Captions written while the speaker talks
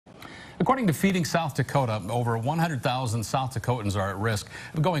According to Feeding South Dakota, over 100,000 South Dakotans are at risk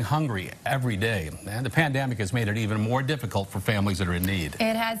of going hungry every day. And the pandemic has made it even more difficult for families that are in need.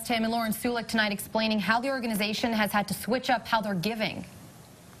 It has. Tim and Lauren Sulik tonight explaining how the organization has had to switch up how they're giving.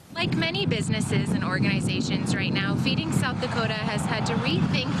 Like many businesses and organizations right now, Feeding South Dakota has had to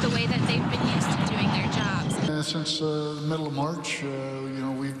rethink the way that they've been used to doing their jobs. Since the middle of March,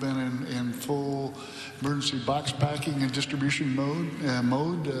 we've been in full emergency box packing and distribution mode.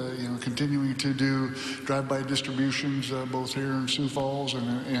 Continuing to do drive-by distributions both here in Sioux Falls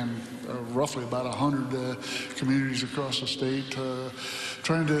and roughly about 100 communities across the state,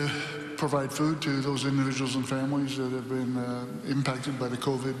 trying to provide food to those individuals and families that have been impacted by the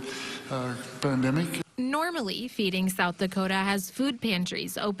COVID pandemic. Normally, Feeding South Dakota has food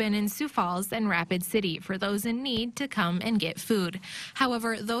pantries open in Sioux Falls and Rapid City for those in need to come and get food.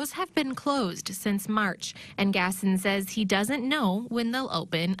 However, those have been closed since March, and Gasson says he doesn't know when they'll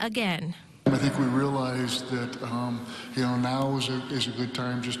open again. I think we realized that now is a good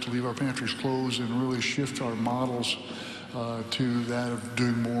time just to leave our pantries closed and really shift our models to that of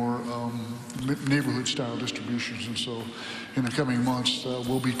doing more neighborhood-style distributions. And so in the coming months,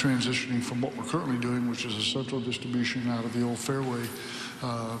 we'll be transitioning from what we're currently doing, which is a central distribution out of the old Fairway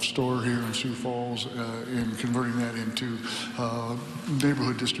store here in Sioux Falls, and converting that into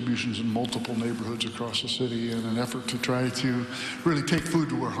neighborhood distributions in multiple neighborhoods across the city in an effort to try to really take food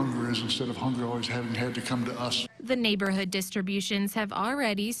to where hunger is instead of hunger always having had to come to us. The neighborhood distributions have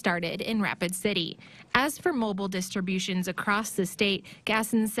already started in Rapid City. As for mobile distributions across the state,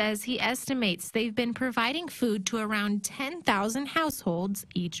 Gasson says he estimates they've been providing food to around 10,000 households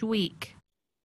each week.